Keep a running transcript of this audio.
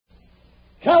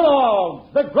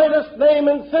Kellogg's, the greatest name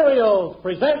in cereals,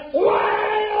 presents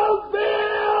Wild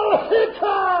Bill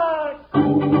Hickok!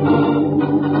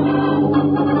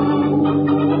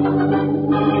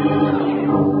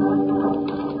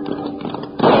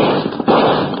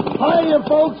 Hiya,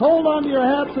 folks. Hold on to your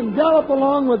hats and gallop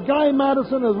along with Guy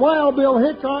Madison as Wild Bill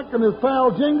Hickok and his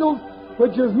pal Jingles,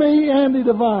 which is me, Andy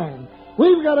Devine.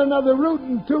 We've got another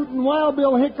rootin' tootin' Wild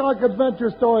Bill Hickok adventure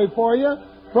story for you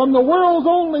from the world's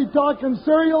only talking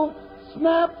cereal,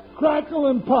 Snap, Crackle,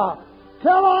 and Pop.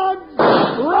 Kellogg's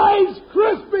Rice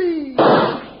Krispies!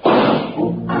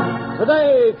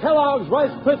 Today, Kellogg's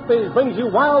Rice Krispies brings you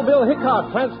Wild Bill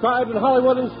Hickok, transcribed in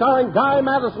Hollywood and starring Guy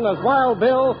Madison as Wild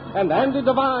Bill and Andy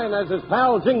Devine as his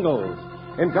pal Jingles.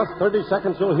 In just 30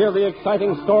 seconds, you'll hear the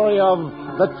exciting story of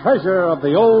the treasure of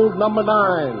the old number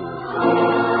 9.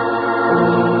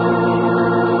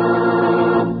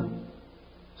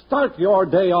 Start your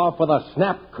day off with a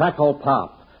Snap, Crackle,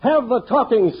 Pop. Have the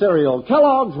talking cereal,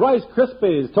 Kellogg's Rice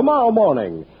Krispies, tomorrow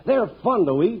morning. They're fun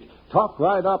to eat. Talk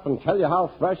right up and tell you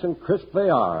how fresh and crisp they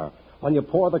are. When you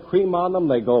pour the cream on them,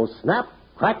 they go snap,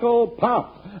 crackle,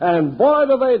 pop. And boy,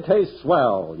 do they taste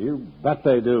swell. You bet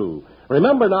they do.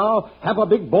 Remember now, have a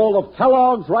big bowl of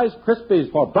Kellogg's Rice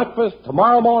Krispies for breakfast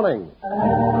tomorrow morning.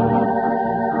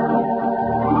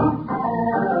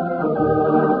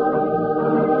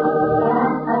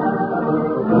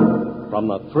 From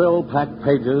the thrill-packed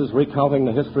pages recounting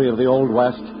the history of the Old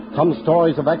West come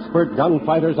stories of expert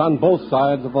gunfighters on both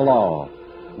sides of the law.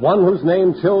 One whose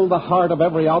name chilled the heart of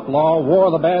every outlaw wore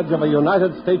the badge of a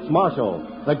United States Marshal,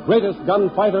 the greatest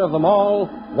gunfighter of them all,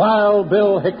 Wild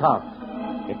Bill Hickok.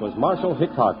 It was Marshal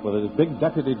Hickok with his big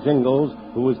deputy Jingles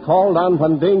who was called on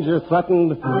when danger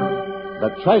threatened,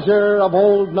 the treasure of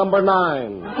old number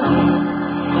 9.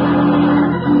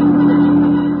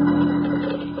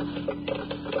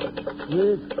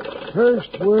 With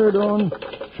first word on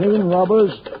train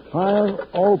robbers, file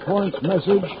all points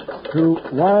message to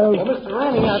Wild... Oh, Mr.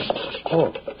 Ranning,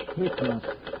 Hickok.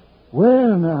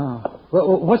 Well, now.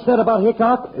 What's that about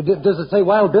Hickok? Does it say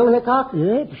Wild Bill Hickok?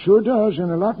 Yep, sure does,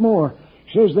 and a lot more.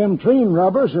 Says them train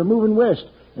robbers are moving west,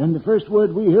 and the first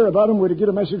word we hear about them, we're to get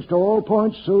a message to all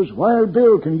points so's Wild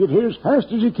Bill can get here as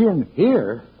fast as he can.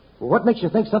 Here? What makes you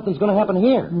think something's going to happen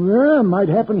here? Well, might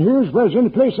happen here as well as any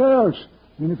place else.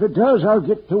 And if it does, I'll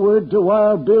get the word to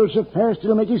Wild Bill so fast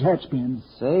it'll make his hat spin.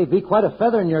 Say, be quite a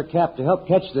feather in your cap to help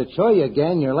catch the Choya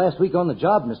gang your last week on the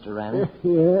job, Mr. Ranning.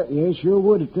 Yeah, sure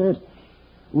would at that.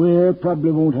 Well,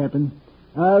 probably won't happen.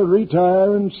 I'll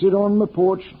retire and sit on my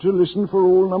porch to listen for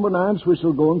old number 9's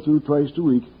whistle going through twice a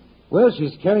week. Well,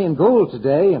 she's carrying gold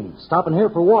today and stopping here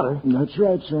for water. That's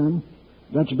right, son.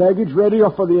 Got your baggage ready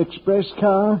off for the express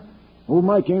car? Old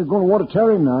Mike ain't going to want to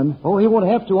tarry none. Oh, he won't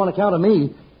have to on account of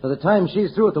me. By the time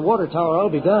she's through at the water tower, I'll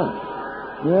be done.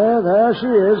 Yeah, there she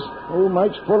is. Old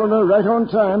Mike's pulling her right on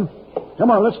time.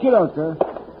 Come on, let's get out there.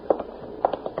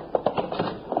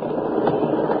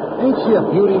 Ain't she a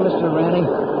beauty, Mr. Ranning?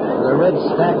 With her red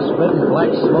stack spreading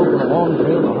black smoke and a long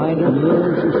trail behind her.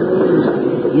 Yes, she sure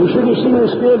is. You should have seen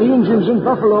her scare the Indians in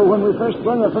Buffalo when we first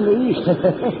brought her from the east.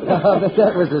 I bet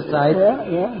that was a sight.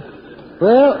 Yeah.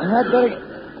 Well, I'd better...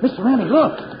 Mr. Ranning,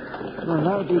 look. Well,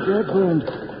 that'll be dead burned.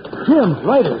 Tim,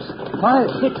 riders. 5,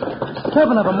 6,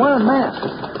 7 of them wearing masks.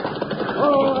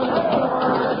 All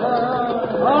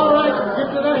right,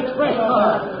 get to that express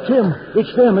car. Tim,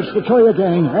 it's them. It's the Choya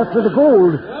gang. After the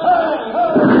gold.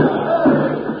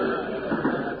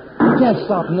 We can't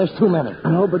stop them. There's too many.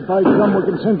 No, but by gum, we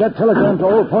can send that telegram to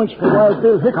all points for Wild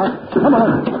Bill Hickok. Come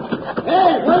on.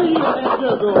 Hey, where are you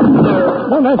going?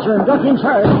 Don't answer him. Duck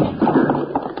inside.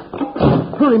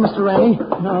 Hurry, Mr. Ranning.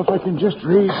 Now, if I can just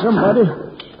raise somebody.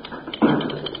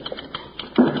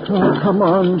 Oh, come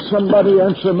on. Somebody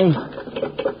answer me.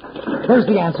 There's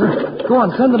the answer. Go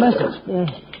on, send the message.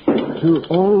 To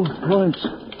all points.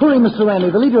 Hurry, Mr.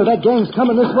 Randy. The leader of that gang's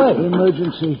coming this way.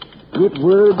 Emergency. Get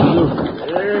word to...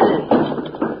 Hey.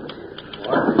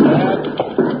 What's that?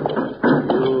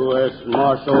 U.S.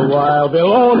 Marshal Wild Bill.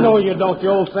 Oh, no, you don't, you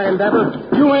old sand devil.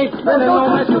 You ain't sending no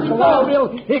message to Wild Bill.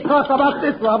 He talked about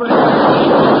this robbery.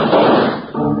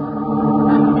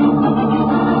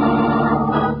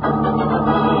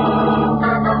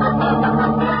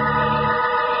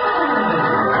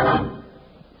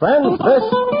 Friends, this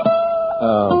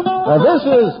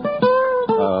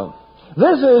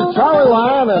is Charlie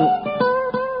Lyon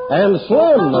and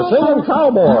Slim, the singing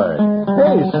cowboy.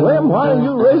 Hey, Slim, why are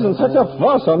you raising such a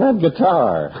fuss on that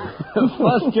guitar?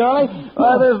 Fuss, Charlie?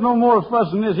 Why, there's no more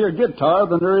fuss in this here guitar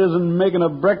than there is in making a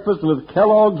breakfast with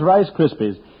Kellogg's Rice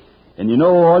Krispies. And you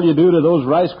know all you do to those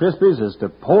Rice Krispies is to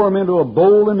pour 'em into a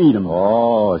bowl and eat 'em.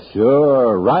 Oh,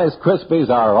 sure. Rice Krispies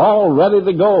are all ready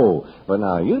to go. But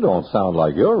now, you don't sound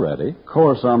like you're ready. Of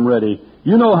course I'm ready.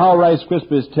 You know how Rice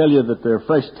Krispies tell you that they're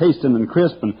fresh tasting and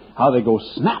crisp and how they go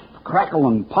snap, crackle,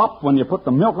 and pop when you put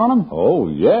the milk on them? Oh,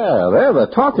 yeah. They're the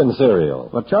talking cereal.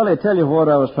 Well, Charlie, I tell you what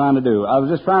I was trying to do. I was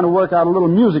just trying to work out a little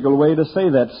musical way to say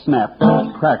that snap,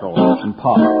 crackle, and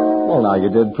pop. Well, now, you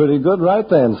did pretty good right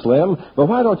then, Slim. But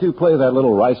why don't you play that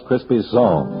little Rice Krispies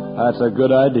song? That's a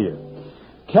good idea.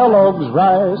 Kellogg's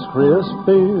Rice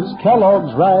Krispies,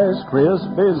 Kellogg's Rice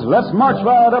Krispies. Let's march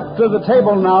right up to the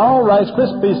table now. Rice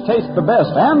Krispies taste the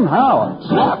best. And how?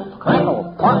 Snap,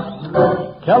 crackle,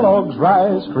 pop. Kellogg's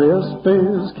Rice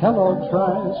Krispies, Kellogg's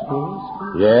Rice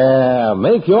Krispies. Yeah,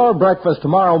 make your breakfast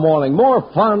tomorrow morning more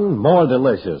fun, more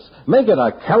delicious. Make it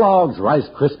a Kellogg's Rice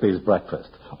Krispies breakfast.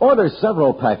 Order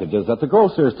several packages at the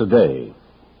grocer's today.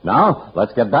 Now,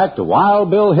 let's get back to Wild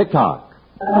Bill Hickok.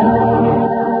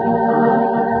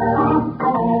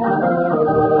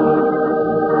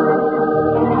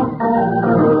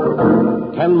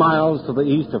 10 miles to the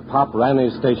east of Pop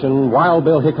Ranny's station, Wild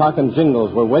Bill Hickok and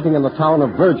Jingles were waiting in the town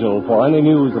of Virgil for any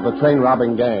news of the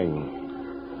train-robbing gang.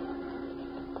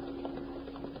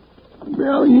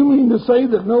 Bill, you mean to say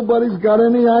that nobody's got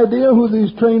any idea who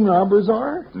these train robbers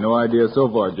are? No idea so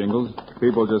far, Jingles.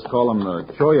 People just call them the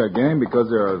Cholla gang because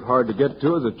they're as hard to get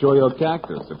to as a Cholla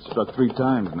cactus. It's struck 3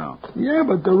 times now. Yeah,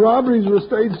 but the robberies were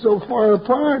staged so far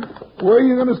apart. Where are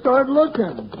you going to start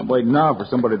looking? I'm waiting now for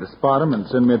somebody to spot them and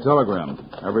send me a telegram.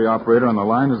 Every operator on the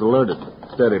line is alerted.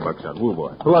 Steady, Buckshot. Woo,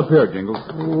 boy. Pull up here, Jingles.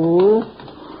 Oh,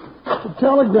 the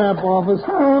telegraph office.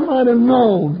 How I might have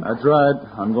known. That's right.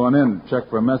 I'm going in to check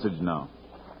for a message now.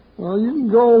 Well, you can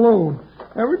go alone.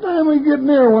 Every time we get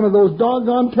near one of those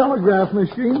doggone telegraph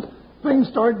machines, things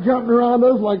start jumping around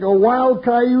us like a wild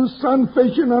cayuse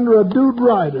sunfishing under a dude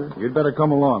rider. You'd better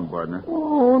come along, partner.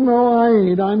 Oh, no, I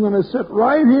ain't. I'm going to sit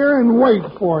right here and wait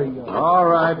for you. All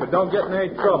right, but don't get in any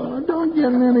trouble. Don't get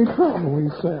in any trouble, he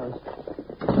says.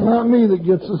 It's not me that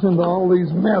gets us into all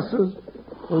these messes.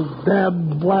 Those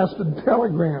dad-blasted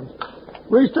telegrams.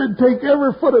 Wish they'd take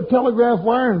every foot of telegraph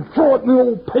wire and throw it in the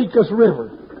old Pecos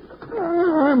River.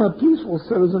 I'm a peaceful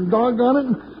citizen, doggone it.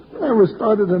 Never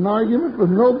started an argument with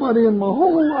nobody in my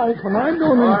whole life, and I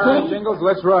don't All right, intend... Jingles,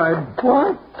 let's ride.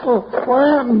 What? Oh, what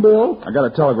happened, Bill? I got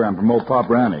a telegram from old Pop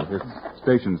Ranny. His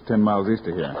station's 10 miles east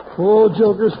of here. Oh,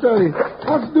 Joker, steady.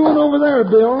 What's doing over there,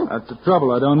 Bill? That's the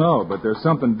trouble. I don't know, but there's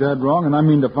something dead wrong, and I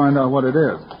mean to find out what it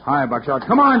is. Hi, Buckshot.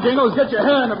 Come on, Jingles. Get your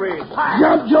hair in the breeze. Hi.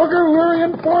 Jump, Joker. We're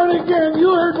in for it again. You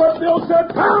heard what Bill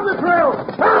said. Pound the trail.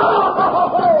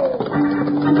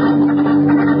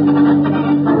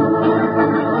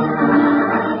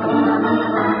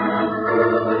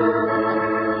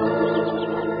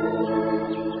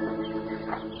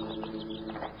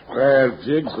 Well,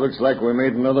 Jiggs, looks like we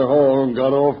made another haul and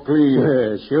got off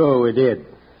clean. Sure we did.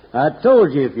 I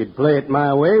told you if you'd play it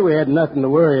my way, we had nothing to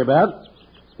worry about.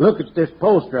 Look at this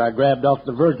poster I grabbed off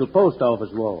the Virgil post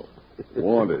office wall.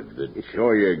 Wanted, the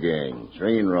Cholla gang,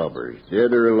 train robbers,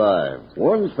 dead or alive.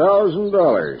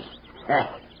 $1,000.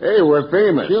 Hey, we're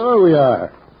famous. Sure we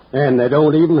are. And they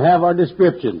don't even have our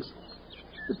descriptions.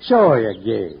 The Cholla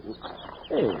gang.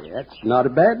 Hey, that's not a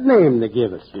bad name to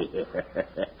give us.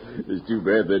 It's too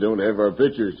bad they don't have our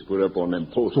pictures to put up on them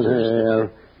posters. Well,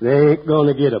 they ain't going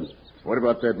to get 'em. What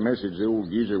about that message the old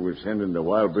geezer was sending to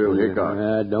Wild Bill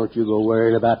Hickok? Don't you go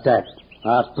worrying about that.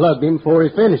 I plugged him before he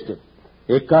finished it.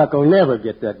 Hickok will never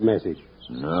get that message.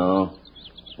 No.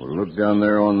 Well, look down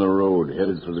there on the road,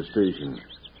 headed for the station.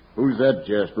 Who's that,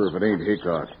 Jasper, if it ain't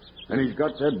Hickok? And he's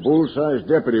got that bull-sized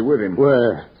deputy with him.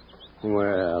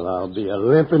 Well, I'll be a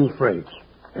limping freight.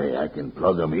 Hey, I can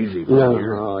plug him easy from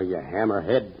here. No, you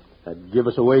hammerhead. That'd give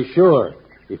us away sure.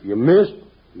 If you missed,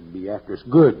 you'd be after us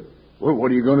good. Well,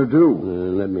 what are you going to do?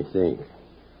 Let me think.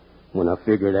 When I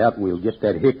figure it out, we'll get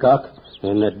that Hickok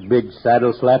and that big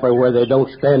saddle slapper where they don't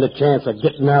stand a chance of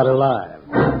getting out alive.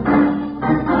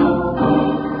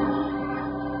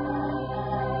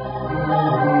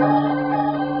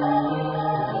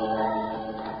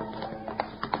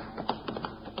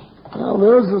 Well,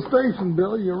 there's the station,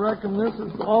 Bill. You reckon this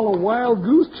is all a wild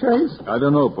goose chase? I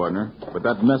don't know, partner, but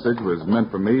that message was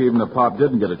meant for me even if Pop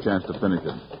didn't get a chance to finish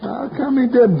it. How come he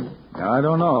didn't? I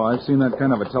don't know. I've seen that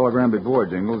kind of a telegram before,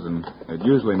 Jingles, and it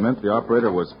usually meant the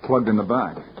operator was plugged in the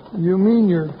back. You mean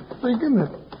you're thinking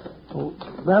that... Oh,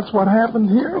 that's what happened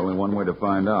here? Only one way to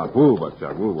find out. Woo,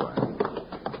 Buckshot, woo, boy.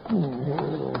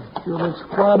 Sure looks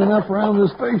quiet enough around the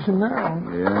station now.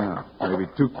 Yeah, maybe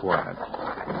too quiet.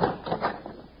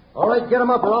 All right, get him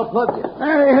up or I'll plug you.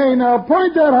 Hey, now,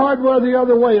 point that hardware the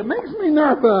other way. It makes me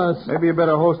nervous. Maybe you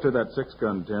better holster that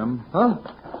 6-gun, Tim. Huh?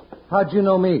 How'd you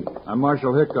know me? I'm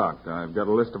Marshal Hickok. I've got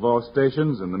a list of all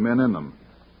stations and the men in them.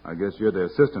 I guess you're the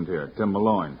assistant here, Tim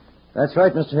Malloy. That's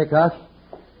right, Mr. Hickok.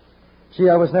 Gee,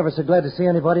 I was never so glad to see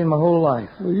anybody in my whole life.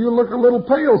 Well, you look a little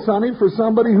pale, Sonny, for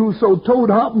somebody who's so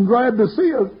toad-hop and glad to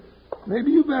see us.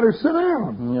 Maybe you better sit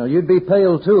down. You know, you'd be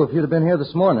pale, too, if you'd have been here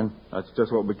this morning. That's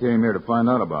just what we came here to find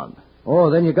out about.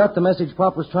 Oh, then you got the message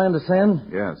Pop was trying to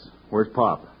send? Yes. Where's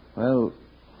Pop? Well,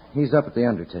 he's up at the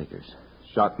Undertaker's.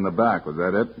 Shot in the back, was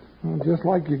that it? Well, just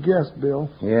like you guessed, Bill.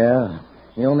 Yeah.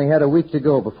 He only had a week to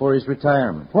go before his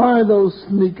retirement. Why, those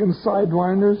sneaking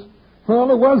sidewinders? Well,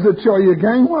 it was the Choya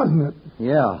gang, wasn't it?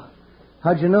 Yeah.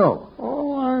 How'd you know?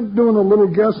 Oh, I'm doing a little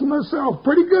guessing myself.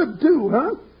 Pretty good, too,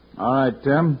 huh? All right,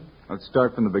 Tim. Let's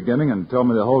start from the beginning and tell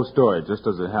me the whole story, just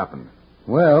as it happened.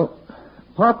 Well,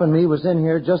 Pop and me was in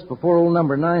here just before old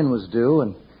number 9 was due,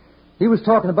 and he was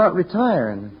talking about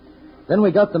retiring. Then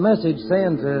we got the message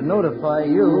saying to notify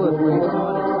you if we...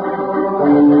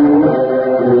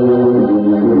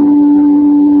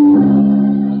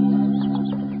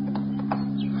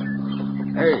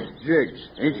 Hey, Jiggs,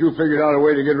 ain't you figured out a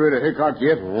way to get rid of Hickok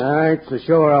yet? I ain't so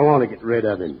sure I want to get rid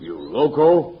of him. You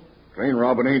loco? Train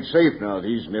robbing ain't safe now that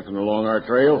he's nipping along our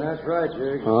trail. That's right,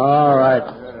 Jig. All right.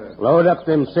 Load up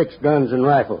them 6 guns and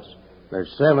rifles. There's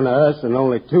 7 of us and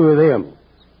only 2 of them.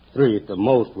 3 at the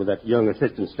most with that young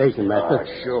assistant station master.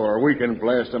 Sure. We can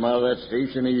blast him out of that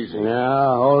station easy.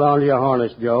 Now, hold on to your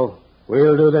harness, Joe.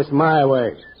 We'll do this my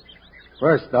way.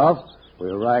 First off,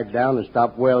 we'll ride down and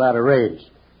stop well out of range.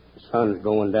 The sun's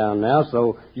going down now,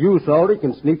 so you, Salty,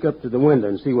 can sneak up to the window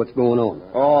and see what's going on.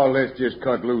 Oh, let's just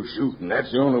cut loose shooting. That's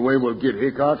the only way we'll get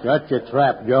Hickok. Shut your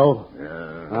trap, Joe.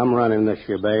 Yeah. I'm running this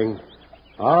shebang.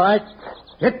 All right.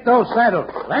 Hit those saddles.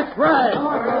 Let's ride.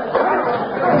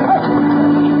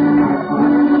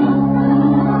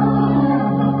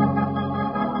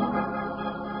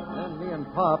 Then me and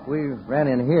Pop, we ran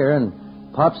in here, and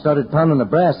Pop started pounding the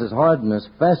brass as hard and as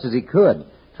fast as he could,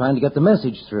 trying to get the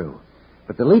message through.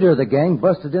 But the leader of the gang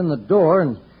busted in the door,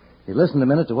 and he listened a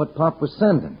minute to what Pop was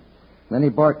sending. Then he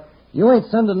barked, "You ain't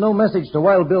sending no message to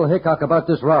Wild Bill Hickok about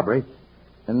this robbery."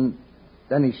 And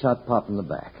then he shot Pop in the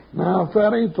back. Now, if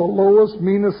that ain't the lowest,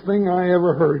 meanest thing I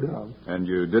ever heard of. And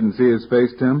you didn't see his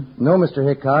face, Tim? No, Mr.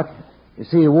 Hickok. You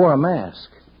see, he wore a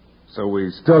mask. So we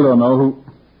still don't know who...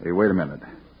 Hey, wait a minute.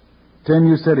 Tim,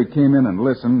 you said he came in and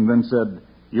listened, and then said,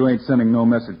 "You ain't sending no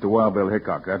message to Wild Bill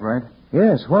Hickok," that right?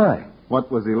 Yes, why? What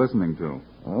was he listening to?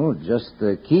 Oh, just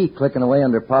the key clicking away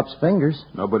under Pop's fingers.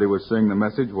 Nobody was saying the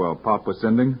message while Pop was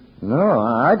sending? No,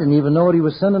 I didn't even know what he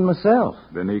was sending myself.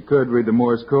 Then he could read the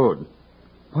Morse code.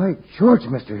 Why, George,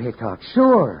 Mr. Hickok,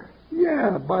 sure.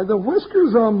 Yeah, by the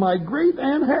whiskers on my great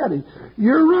Aunt Hattie.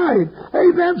 You're right.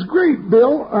 Hey, that's great,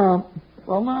 Bill.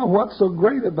 Well, now, what's so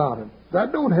great about it?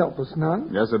 That don't help us none.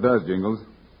 Yes, it does, Jingles.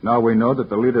 Now we know that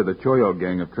the leader of the Choyo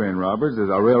gang of train robbers is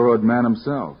a railroad man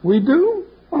himself. We do?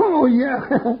 Oh,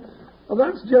 yeah. Well,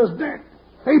 that's just it.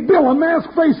 Hey, Bill, a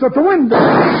masked face at the window.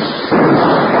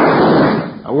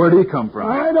 Now, where'd he come from?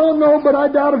 I don't know, but I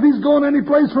doubt if he's going any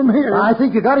place from here. I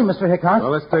think you got him, Mr. Hickok.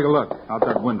 Well, let's take a look out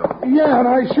that window. Yeah, and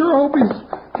I sure hope he's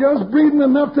just breathing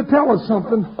enough to tell us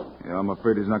something. Yeah, I'm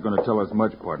afraid he's not going to tell us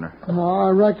much, partner. No, I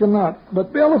reckon not.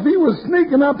 But, Bill, if he was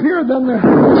sneaking up here, then I'm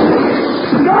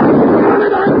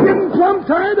getting plumb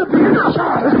tired of being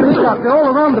shot. Mr. Hickok, they're all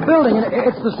around the building, and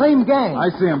it's the same gang. I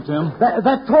see him, Tim.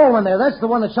 That tall one there, that's the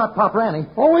one that shot Pop Ranny.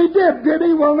 Oh, he did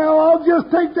he? Well, now, I'll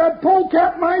just take that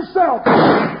polecat myself.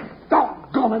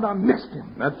 Doggone it, I missed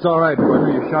him. That's all right,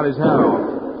 partner. You shot his hat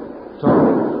off.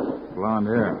 Tall, blonde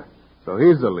hair. So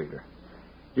he's the leader.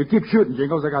 You keep shooting,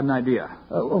 Jingles. I got an idea.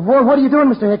 What are you doing,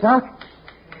 Mr. Hickok?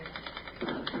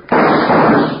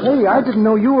 Hey, I didn't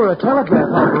know you were a telegraph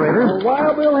operator.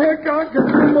 Well, Wild Bill Hickok can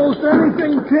do most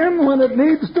anything, Tim, when it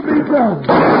needs to be done.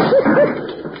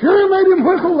 Sure made him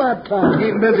whistle that time.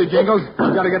 Keep busy, Jingles.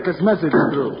 I've got to get this message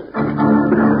through.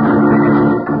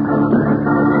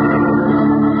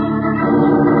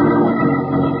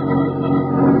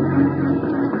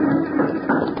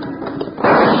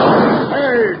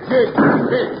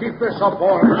 Keep this up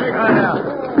all night.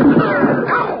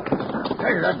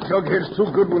 Hey, that jug hit's too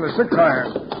good with a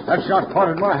 6-iron. That shot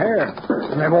parted my hair.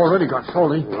 And they've already got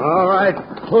Salty. All right.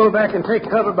 Pull back and take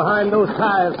cover behind those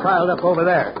tires piled up over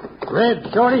there. Red,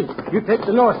 Shorty, you take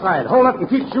the north side. Hold up and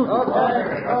keep shooting.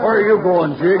 Okay. Where are you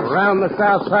going, Jiggs? Around the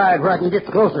south side where I can get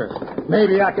closer.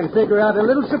 Maybe I can figure out a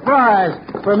little surprise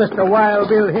for Mr. Wild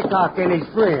Bill Hickok and his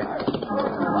friends.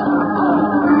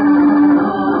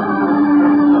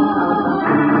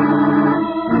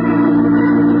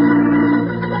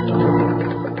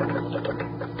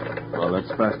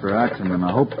 than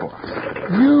I hoped for.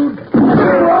 You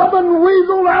robbing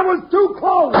weasel, that was too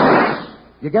close.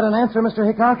 You get an answer, Mr.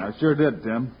 Hickok? I sure did,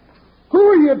 Tim. Who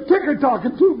are you ticker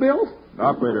talking to, Bill? The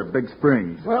operator, Big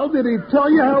Springs. Well, did he tell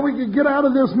you how we could get out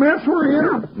of this mess we're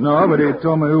in? No, but he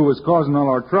told me who was causing all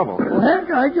our trouble. Well,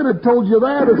 heck, I could have told you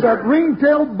that. It's that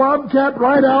ring-tailed bobcat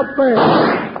right out there.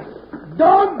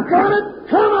 Doggone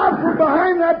it! Come out from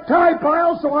behind that tie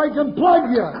pile so I can plug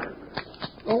you.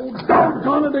 Oh,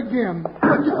 doggone it again.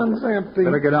 The gun's empty.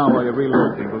 Better get on while you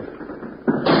reload, Jingles.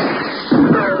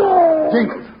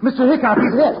 Jingles. Mr. Hickok,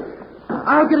 he's hit.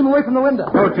 I'll get him away from the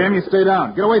window. No, Tim, you stay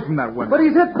down. Get away from that window. But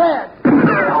he's hit bad.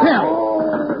 Tim! Oh,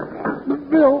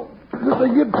 Bill, did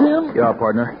they get Tim? Yeah,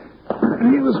 partner.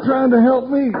 He was trying to help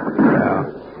me.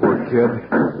 Yeah, poor kid.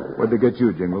 Where'd they get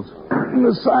you, Jingles? In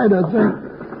the side, I think.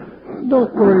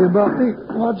 Don't worry about me.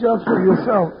 Watch out for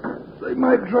yourself. They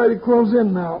might try to close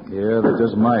in now. Yeah, they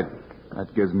just might.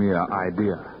 That gives me an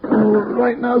idea.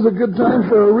 Right now's a good time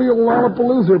for a real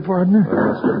lollapalooza, partner.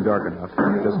 Well, it's getting dark enough.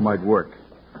 This might work.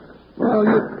 Well,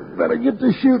 you better get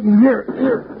to shooting.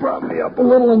 Here, prop me up a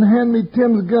little and hand me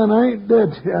Tim's gun. I ain't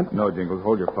dead yet. No, Jingles,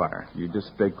 hold your fire. You just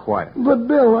stay quiet. But,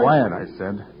 Bill, Quiet, I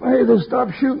said. Hey, they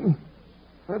stopped shooting.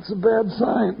 That's a bad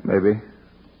sign. Maybe.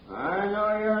 I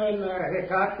know you're in there,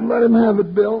 Hickok. Let him have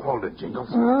it, Bill. Hold it, Jingles.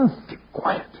 Huh? Keep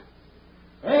quiet.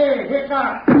 Hey,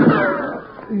 Hickok!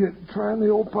 You trying the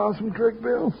old possum trick,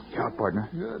 Bill? Yeah, partner.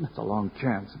 Good. It's a long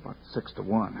chance, about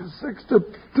 6-1.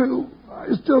 6-2. I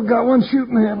still got one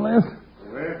shooting hand left.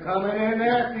 We're coming in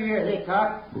after you,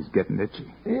 Hickok. He's getting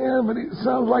itchy. Yeah, but it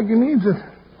sounds like he needs it.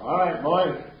 All right,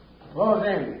 boys. Close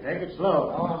in. Take it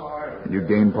slow. You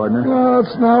game, partner? No,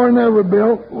 it's now or never,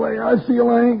 Bill. The way I feel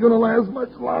I ain't going to last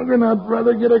much longer, and I'd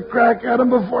rather get a crack at him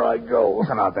before I go.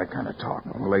 Cut out that kind of talk.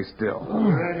 I'll lay still.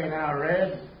 You ready now,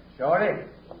 Red? Shorty,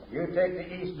 you take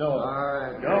the east door. All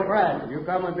right. Joe Brad, you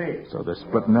come with me. So they're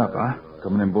splitting up, huh?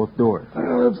 Coming in both doors.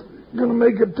 Well, it's going to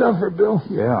make it tougher, Bill.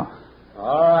 Yeah.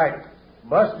 All right.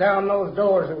 Bust down those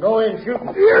doors and go in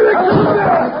shooting. Here they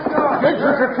come! It's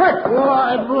a trick.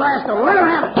 Why, blast them. Let him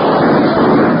have it.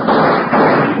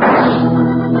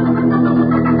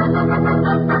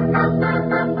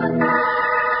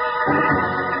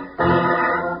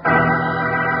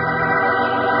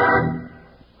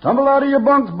 Tumble out of your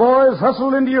bunks, boys.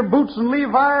 Hustle into your boots and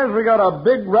Levi's. We got a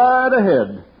big ride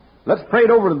ahead. Let's parade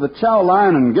over to the chow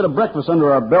line and get a breakfast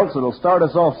under our belts that'll start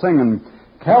us off singing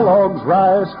Kellogg's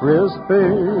Rice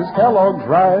Krispies, Kellogg's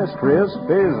Rice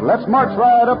Krispies. Let's march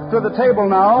right up to the table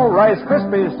now. Rice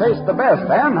Krispies taste the best.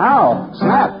 And how?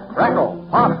 Snap, crackle,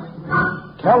 pop.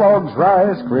 Kellogg's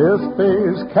Rice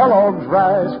Krispies, Kellogg's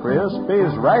Rice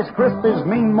Krispies. Rice Krispies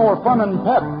mean more fun and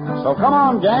pep. So come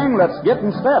on, gang, let's get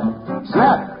in step.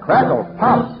 Snap, crackle,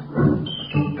 pop.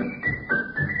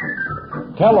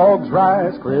 Kellogg's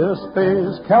Rice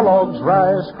Krispies, Kellogg's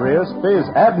Rice Krispies.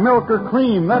 Add milk or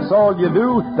cream, that's all you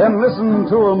do. Then listen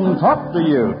to 'em talk to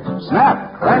you.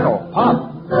 Snap, crackle,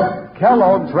 pop.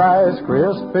 Kellogg's Rice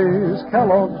Krispies,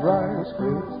 Kellogg's Rice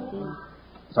Krispies.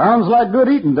 Sounds like good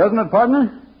eating, doesn't it, partner?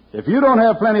 If you don't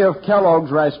have plenty of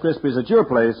Kellogg's Rice Krispies at your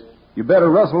place, you better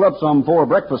rustle up some for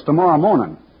breakfast tomorrow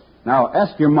morning. Now,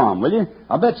 ask your mom, will you?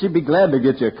 I bet she'd be glad to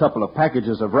get you a couple of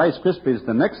packages of Rice Krispies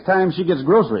the next time she gets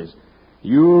groceries.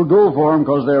 You'll go for 'em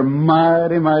because they're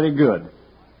mighty, mighty good.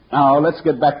 Now, let's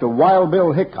get back to Wild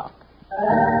Bill Hickok.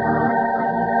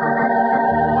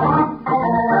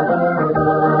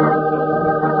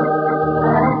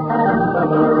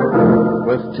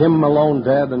 With Tim Malone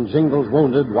dead and Jingles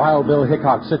wounded, Wild Bill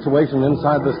Hickok's situation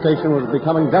inside the station was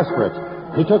becoming desperate.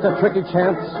 He took a tricky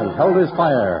chance and held his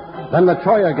fire. Then the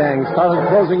Troya gang started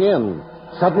closing in.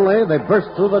 Suddenly, they burst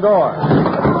through the door.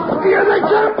 Here they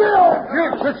come, Bill!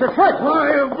 It's a trick.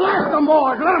 Why, blast them,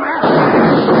 boys. Let them have it.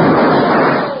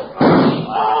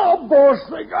 Oh, boss,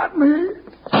 they got me.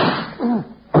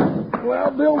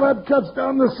 Well, Bill, that cuts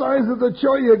down the size of the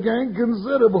Choya gang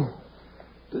considerable.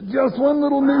 To just one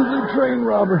little measly train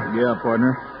robber. Yeah,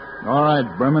 partner. All right,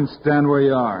 Berman, stand where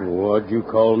you are. What'd you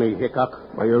call me,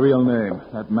 Hickok? By your real name.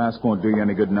 That mask won't do you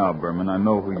any good now, Berman. I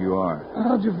know who you are.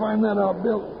 How'd you find that out,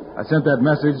 Bill? I sent that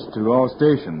message to all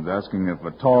stations asking if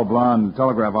a tall, blonde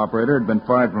telegraph operator had been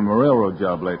fired from a railroad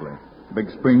job lately. Big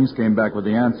Springs came back with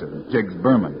the answer, Jiggs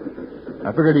Berman.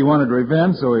 I figured he wanted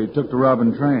revenge, so he took to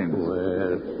robbing trains.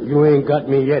 Well, you ain't got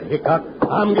me yet, Hickok.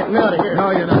 I'm getting out of here. No,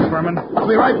 you're not, Berman. I'll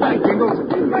be right back, Jingles.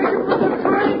 He's making for the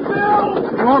train, Bill!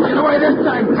 You won't get away this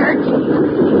time, Jiggs.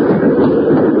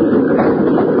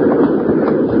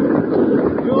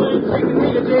 You ain't taking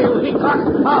me to jail, Hickok.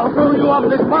 I'll throw you off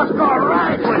this boxcar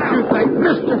right now. What you think,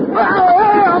 mister?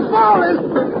 Hey, I'm falling!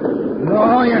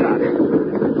 No, you're not.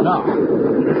 Now,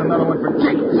 here's another one for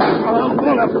Jake. I'm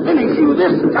gonna finish you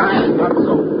this time. Not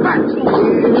so fast.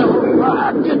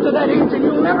 I'll get to that inch and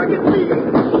you'll never get me.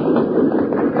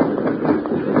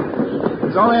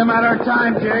 It's only a matter of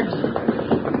time, Jiggs.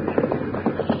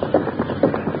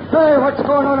 Hey, what's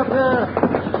going on up there?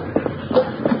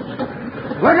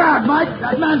 Look out, Mike.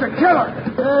 That man's a killer.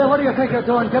 Hey, what do you think you're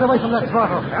doing? Get away from that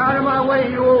throttle. Out of my way,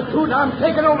 you old coot. I'm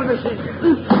taking over this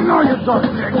engine. No, you don't,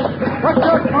 Jiggs. Watch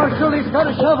out, Marshal. He's got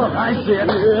a shovel. I see it.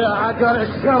 Yeah, I got a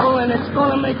shovel, and it's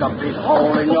gonna make a big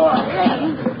hole in your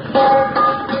head.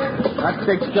 That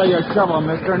takes care of your shovel,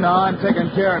 mister. Now I'm taking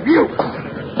care of you.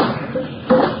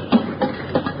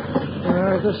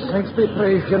 The saints be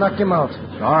praised. You knocked him out.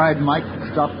 All right, Mike.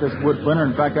 Stop this wood burner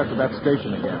and back up to that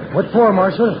station again. What for,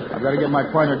 Marshal? I've got to get my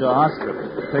partner to a hospital.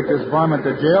 Take this varmint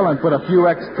to jail and put a few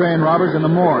ex-train robbers in the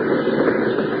morgue.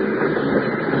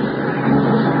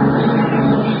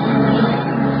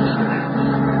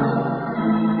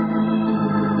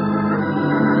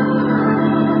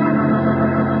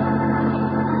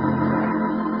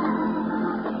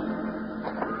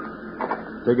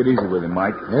 Take it easy with him,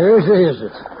 Mike. Easy, is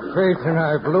it? Faith and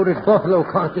I've loaded buffalo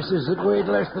carcasses that weighed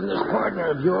less than this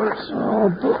partner of yours. Oh,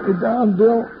 put me down,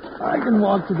 Bill. I can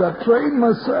walk to that train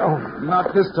myself.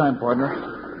 Not this time, partner.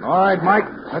 All right, Mike.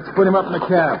 Let's put him up in the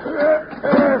cab.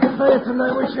 Faith and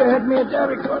I wish you had me a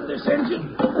derrick on this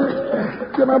engine.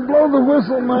 Can I blow the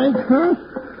whistle, Mike? Huh?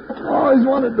 Always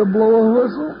wanted to blow a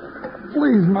whistle.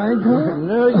 Please, Mike, huh?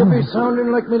 No, you'll be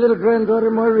sounding like my little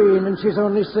granddaughter Maureen, and she's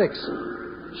only 6.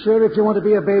 Sure, if you want to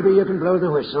be a baby, you can blow the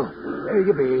whistle. There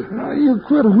you be. Now, you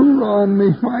quit hoorahing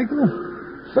me, Michael.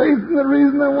 Faith, and the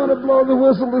reason I want to blow the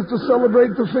whistle is to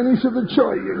celebrate the finish of the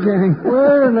Choya gang.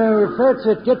 Well, now, if that's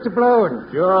it, get to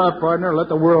blowing. Sure, partner. Let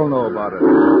the world know about it.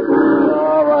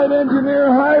 All right,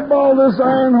 engineer, highball this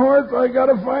iron horse. I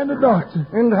got to find a doctor.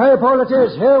 And highball it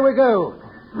is. Here we go.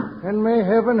 And may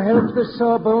heaven help the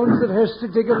sawbones that has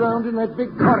to dig around in that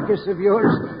big carcass of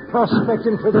yours,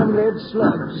 prospecting for them lead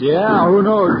slugs. Yeah, who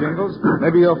knows, Jingles?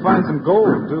 Maybe you'll find some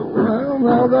gold, too. Well,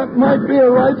 now, that might be a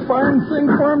right fine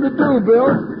thing for him to do,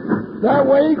 Bill. That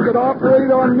way he could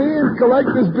operate on me and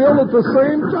collect his bill at the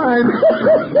same time.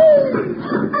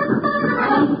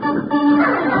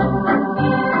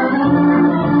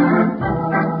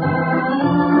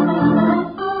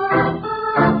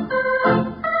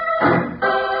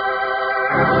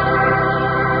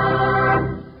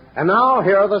 And now,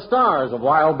 here are the stars of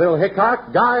Wild Bill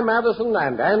Hickok, Guy Madison,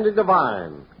 and Andy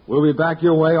Devine. We'll be back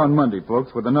your way on Monday,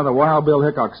 folks, with another Wild Bill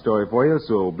Hickok story for you,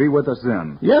 so be with us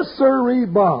then. Yes, sirree,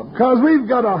 Bob, because we've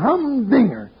got a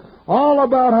humdinger all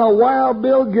about how Wild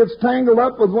Bill gets tangled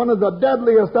up with one of the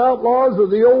deadliest outlaws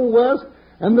of the Old West,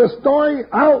 and the story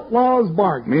Outlaw's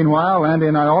Bargain. Meanwhile, Andy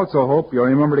and I also hope you'll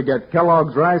remember to get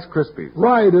Kellogg's Rice Krispies.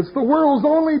 Right, it's the world's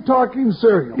only talking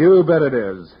cereal. You bet it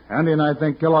is. Andy and I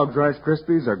think Kellogg's Rice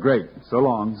Krispies are great. So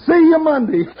long. See you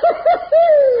Monday.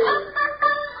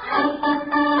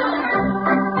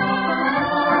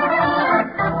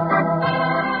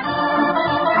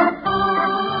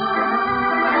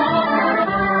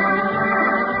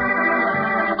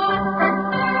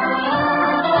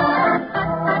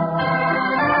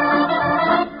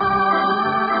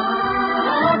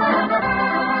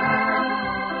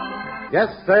 Yes,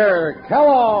 sir.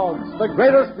 Kellogg's, the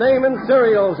greatest name in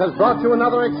cereals, has brought you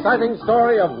another exciting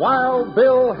story of Wild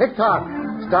Bill Hickok,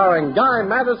 starring Guy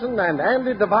Madison and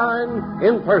Andy Devine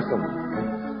in person.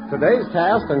 Today's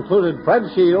cast included Fred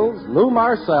Shields, Lou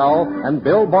Marcel, and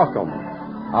Bill Baucom.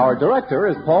 Our director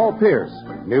is Paul Pierce.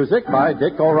 Music by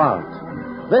Dick Orant.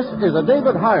 This is a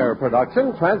David Heyer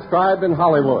production transcribed in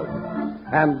Hollywood.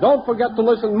 And don't forget to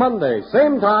listen Monday,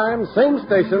 same time, same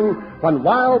station, when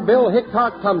Wild Bill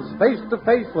Hickok comes face to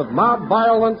face with mob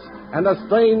violence and a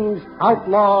strange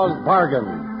outlaw's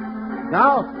bargain.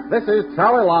 Now, this is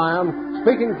Charlie Lyon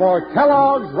speaking for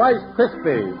Kellogg's Rice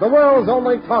Krispies, the world's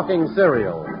only talking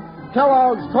cereal.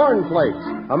 Kellogg's Corn Flakes,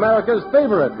 America's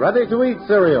favorite ready-to-eat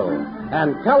cereal.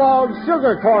 And Kellogg's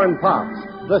Sugar Corn Pops,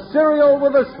 the cereal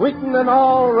with the sweetening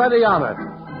already on it.